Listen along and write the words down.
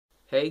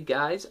Hey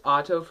guys,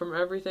 Otto from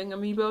Everything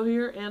Amiibo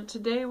here, and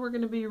today we're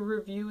going to be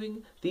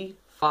reviewing the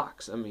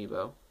Fox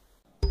Amiibo.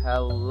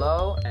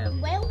 Hello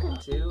and welcome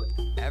to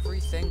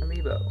Everything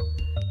Amiibo.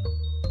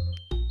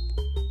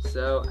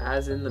 So,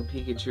 as in the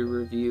Pikachu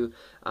review,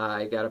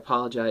 I gotta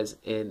apologize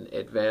in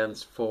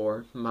advance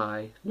for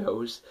my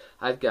nose.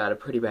 I've got a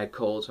pretty bad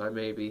cold, so I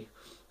may be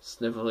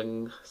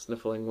sniffling,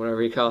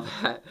 whatever you call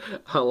that,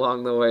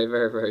 along the way.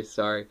 Very, very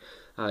sorry.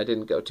 I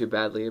didn't go too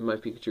badly in my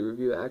Pikachu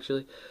review,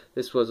 actually.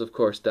 This was, of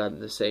course,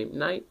 done the same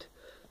night,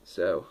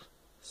 so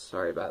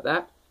sorry about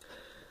that.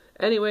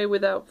 Anyway,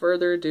 without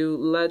further ado,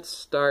 let's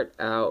start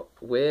out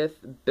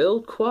with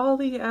build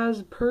quality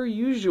as per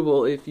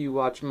usual if you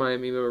watch my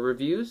Amiibo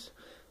reviews.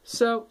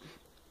 So,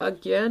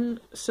 again,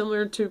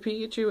 similar to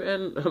Pikachu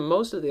and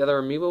most of the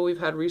other Amiibo we've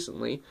had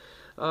recently,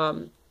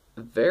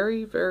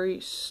 very,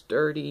 very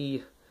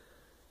sturdy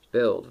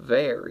build.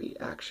 Very,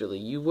 actually.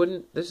 You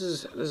wouldn't, this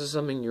is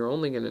something you're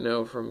only going to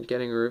know from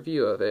getting a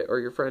review of it, or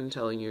your friend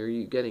telling you, or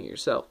you getting it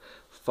yourself.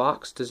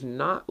 Fox does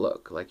not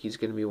look like he's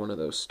going to be one of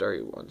those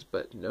sturdy ones,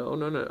 but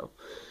no.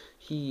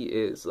 He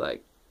is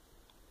like,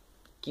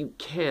 you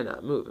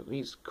cannot move him.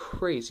 He's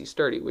crazy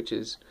sturdy, which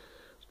is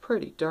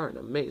pretty darn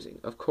amazing.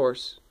 Of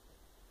course,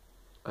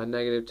 a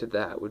negative to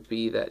that would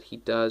be that he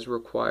does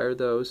require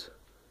those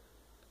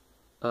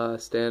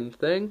stand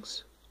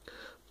things.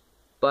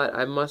 But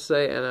I must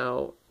say, and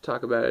I'll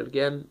talk about it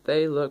again,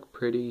 they look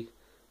pretty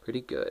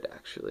good,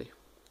 actually.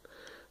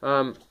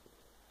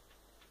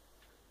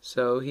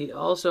 So he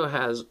also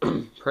has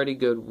pretty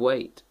good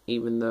weight,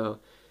 even though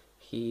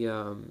he's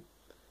a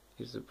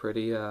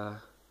pretty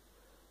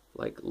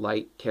like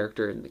light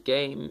character in the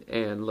game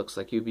and looks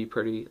like he'd be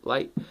pretty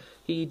light.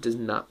 He does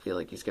not feel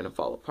like he's gonna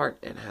fall apart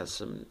and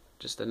has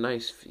just a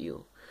nice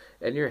feel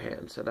in your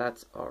hand, so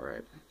that's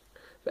alright.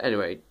 But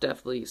anyway,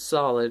 definitely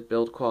solid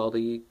build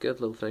quality, good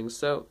little things,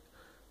 so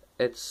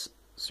it's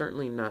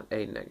certainly not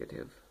a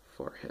negative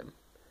for him.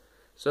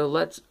 So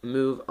let's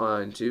move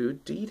on to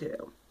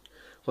detail.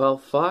 Well,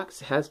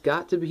 Fox has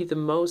got to be the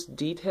most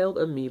detailed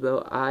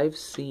Amiibo I've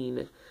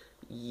seen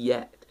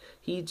yet.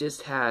 He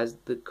just has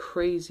the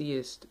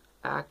craziest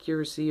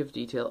accuracy of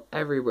detail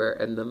everywhere,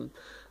 and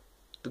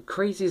the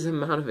craziest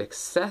amount of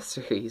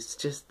accessories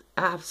just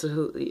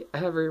absolutely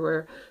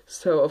everywhere.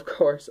 So, of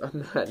course,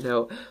 on that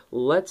note,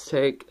 let's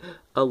take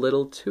a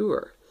little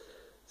tour.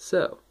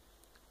 So,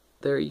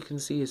 there you can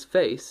see his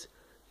face.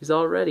 He's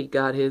already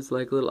got his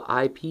like little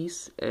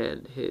eyepiece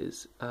and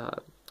his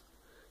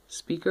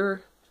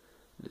speaker,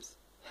 his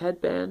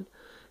headband,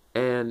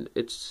 and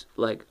it's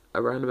like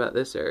around about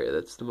this area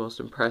that's the most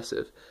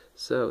impressive.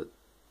 So,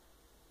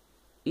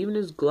 even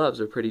his gloves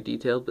are pretty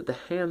detailed, but the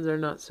hands are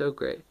not so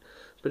great.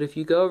 But if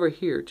you go over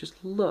here,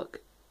 just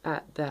look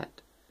at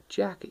that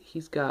jacket.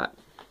 He's got,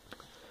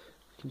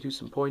 you can do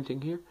some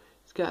pointing here,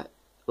 he's got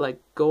like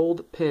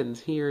gold pins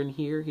here and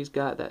here. He's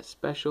got that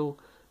special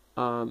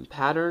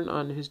pattern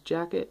on his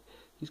jacket.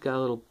 He's got a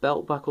little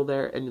belt buckle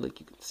there, and like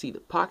you can see the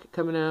pocket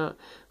coming out,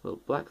 a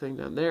little black thing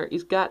down there.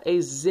 He's got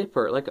a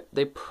zipper, like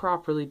they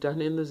properly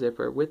done in the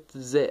zipper with the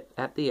zip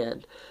at the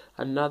end.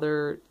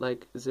 Another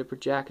like zipper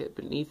jacket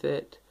beneath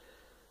it.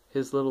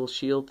 His little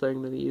shield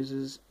thing that he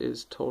uses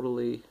is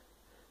totally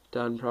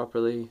done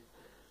properly.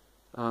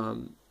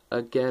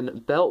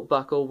 Again, belt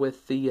buckle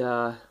with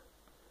the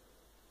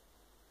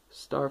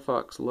Star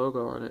Fox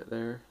logo on it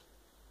there.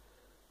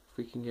 If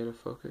we can get a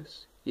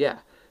focus. Yeah,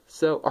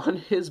 so on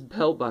his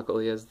belt buckle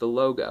he has the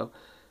logo.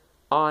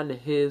 On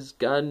his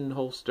gun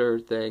holster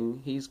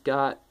thing, he's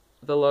got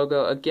the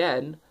logo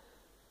again.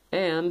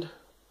 And,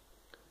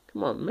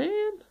 come on,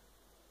 man.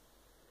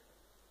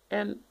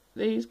 And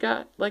he's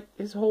got like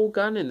his whole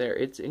gun in there.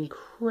 It's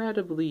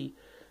incredibly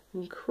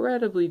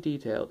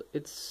detailed.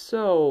 It's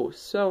so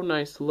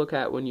nice to look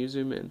at when you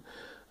zoom in.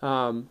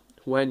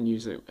 When you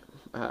zoom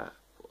in.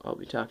 I'll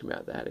be talking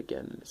about that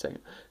again in a second.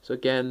 So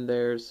again,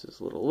 there's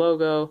this little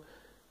logo,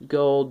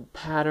 gold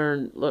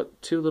pattern. Look,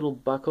 two little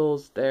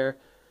buckles there.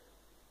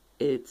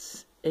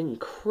 It's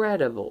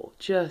incredible,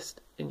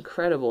 just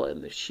incredible.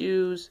 And the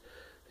shoes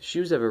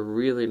have a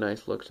really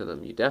nice look to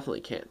them. You definitely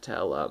can't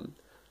tell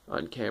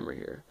on camera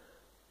here.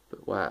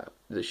 But wow,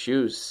 the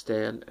shoes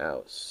stand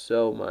out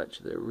so much.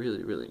 They're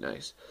really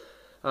nice.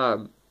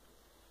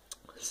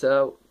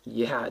 So,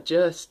 yeah,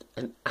 just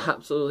an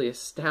absolutely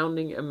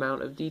astounding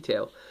amount of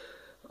detail.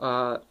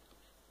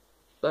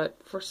 But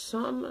for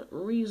some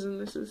reason,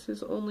 this is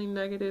his only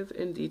negative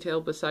in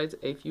detail besides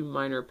a few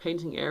minor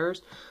painting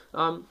errors.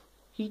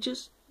 He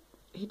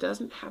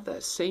doesn't have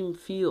that same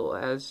feel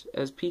as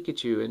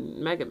Pikachu and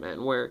Mega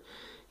Man, where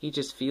he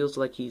just feels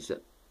like he's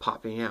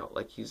popping out,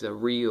 like he's a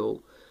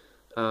real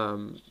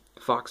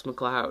Fox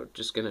McCloud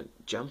just gonna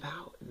jump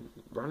out and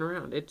run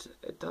around. It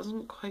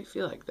doesn't quite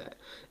feel like that.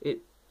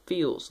 It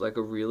feels like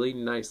a really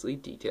nicely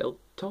detailed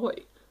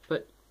toy.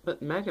 But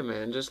Mega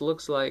Man just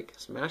looks like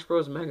Smash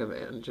Bros. Mega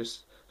Man,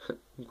 just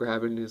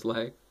grabbing his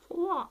leg.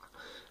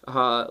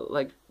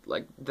 Like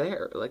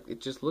there. Like, it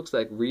just looks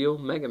like real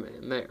Mega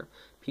Man there.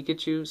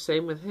 Pikachu,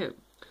 same with him.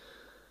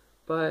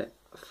 But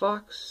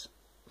Fox,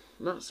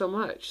 not so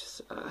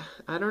much.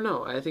 I don't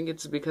know. I think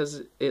it's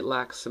because it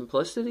lacks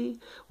simplicity,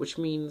 which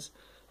means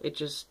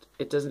it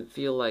doesn't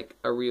feel like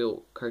a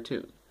real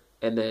cartoon.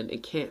 And then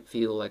it can't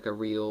feel like a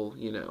real,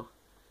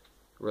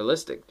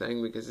 realistic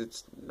thing because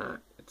it's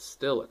not. It's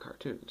still a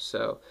cartoon.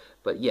 So,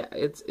 but yeah,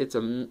 it's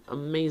an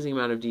amazing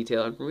amount of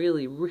detail and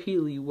really,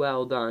 really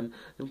well done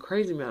and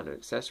crazy amount of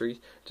accessories.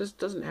 Just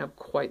doesn't have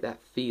quite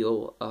that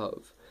feel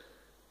of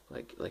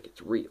like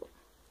it's real.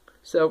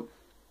 So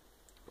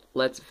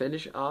let's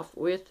finish off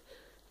with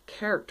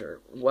character.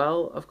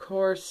 Well, of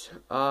course,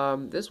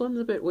 this one's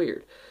a bit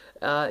weird.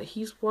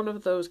 He's one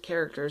of those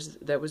characters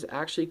that was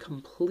actually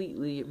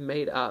completely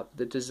made up,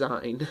 the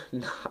design,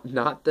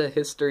 not the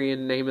history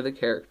and name of the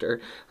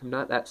character. I'm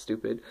not that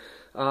stupid.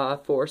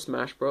 For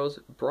Smash Bros.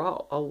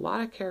 Brawl. A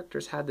lot of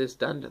characters had this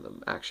done to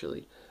them,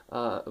 actually.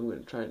 I'm going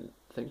to try and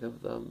think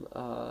of them.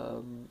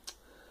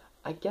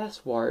 I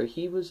guess Wario.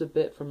 He was a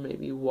bit from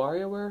maybe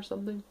WarioWare or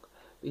something.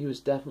 He was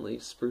definitely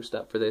spruced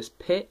up for this.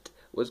 Pit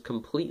was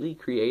completely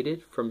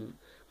created from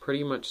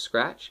pretty much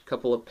scratch, a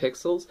couple of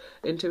pixels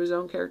into his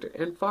own character.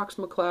 And Fox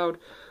McCloud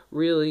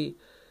really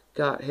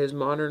got his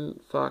modern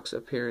Fox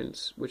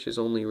appearance, which has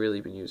only really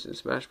been used in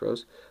Smash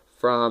Bros.,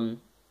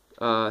 from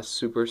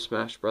Super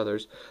Smash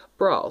Bros.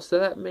 Brawl. So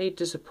that may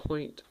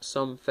disappoint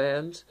some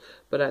fans,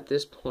 but at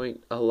this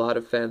point, a lot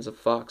of fans of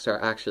Fox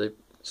are actually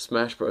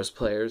Smash Bros.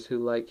 Players who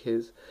like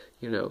his,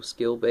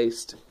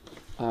 skill-based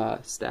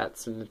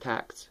stats and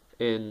attacks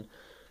in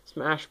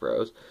Smash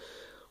Bros.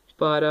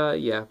 But,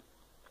 yeah,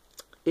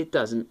 it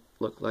doesn't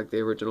look like the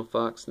original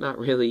Fox. Not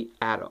really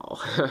at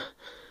all.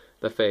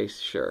 The face,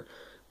 sure.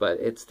 But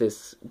it's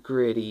this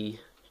gritty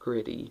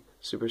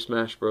Super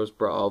Smash Bros.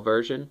 Brawl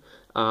version.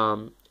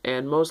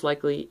 And most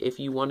likely, if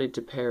you wanted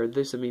to pair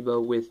this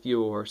amiibo with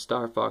your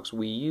Star Fox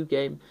Wii U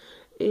game,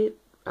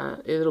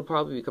 it'll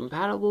probably be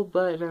compatible,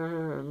 but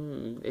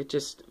it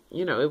just,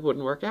 it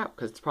wouldn't work out,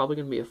 because it's probably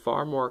going to be a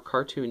far more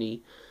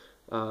cartoony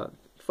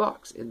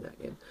Fox in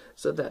that game.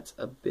 So that's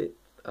a bit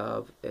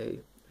of a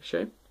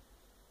shame.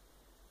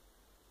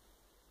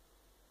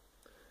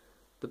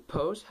 The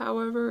pose,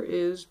 however,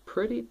 is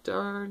pretty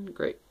darn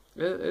great.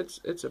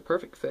 It's a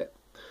perfect fit.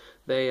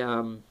 They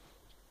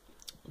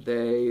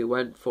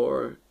went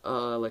for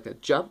like a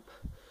jump,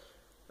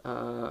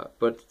 but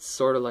it's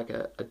sort of like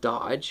a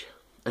dodge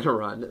and a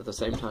run at the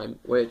same time,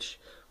 which,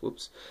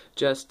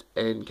 just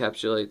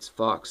encapsulates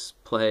Fox's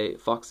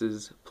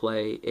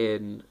play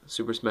in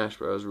Super Smash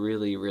Bros.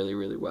 Really, really,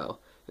 really well.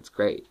 It's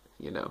great,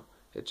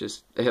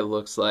 it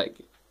looks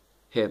like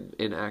him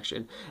in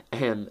action.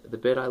 And the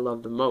bit I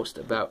love the most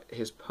about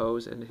his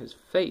pose and his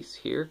face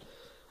here,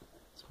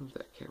 let's move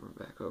that camera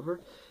back over,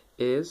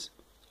 is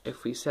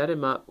if we set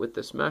him up with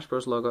the Smash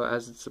Bros. Logo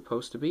as it's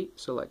supposed to be,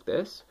 so like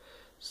this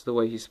is the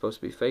way he's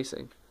supposed to be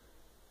facing.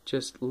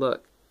 Just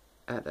look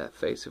at that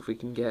face, if we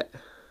can get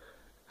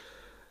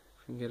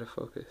a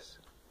focus.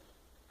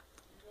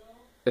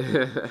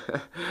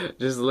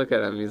 Just look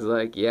at him. He's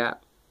like, yeah,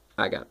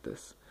 I got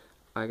this.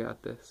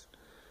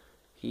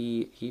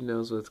 He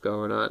knows what's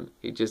going on.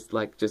 He just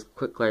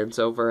quick glance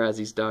over as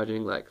he's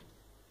dodging, like,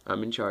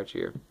 I'm in charge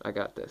here. I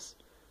got this.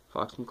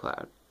 Fox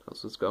McCloud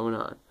knows what's going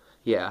on.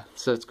 Yeah,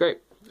 so it's great.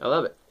 I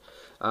love it.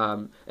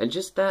 And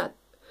just that,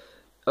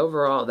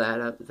 overall,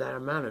 that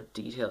amount of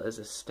detail is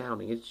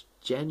astounding. It's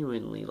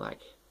genuinely,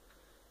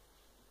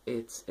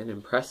 it's an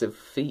impressive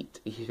feat,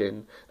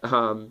 even.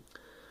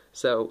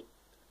 So,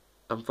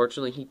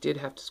 unfortunately, he did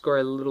have to score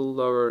a little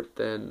lower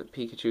than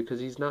Pikachu, because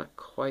he's not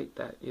quite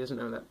that, he doesn't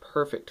have that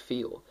perfect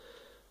feel.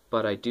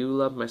 But I do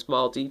love my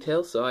small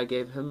details, so I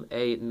gave him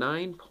a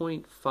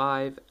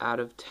 9.5 out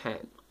of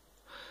 10.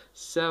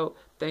 So,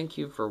 thank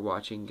you for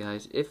watching,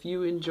 guys. If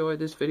you enjoyed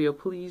this video,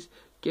 please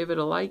give it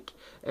a like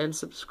and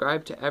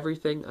subscribe to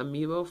Everything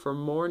Amiibo for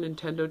more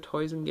Nintendo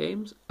toys and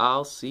games.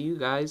 I'll see you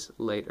guys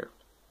later.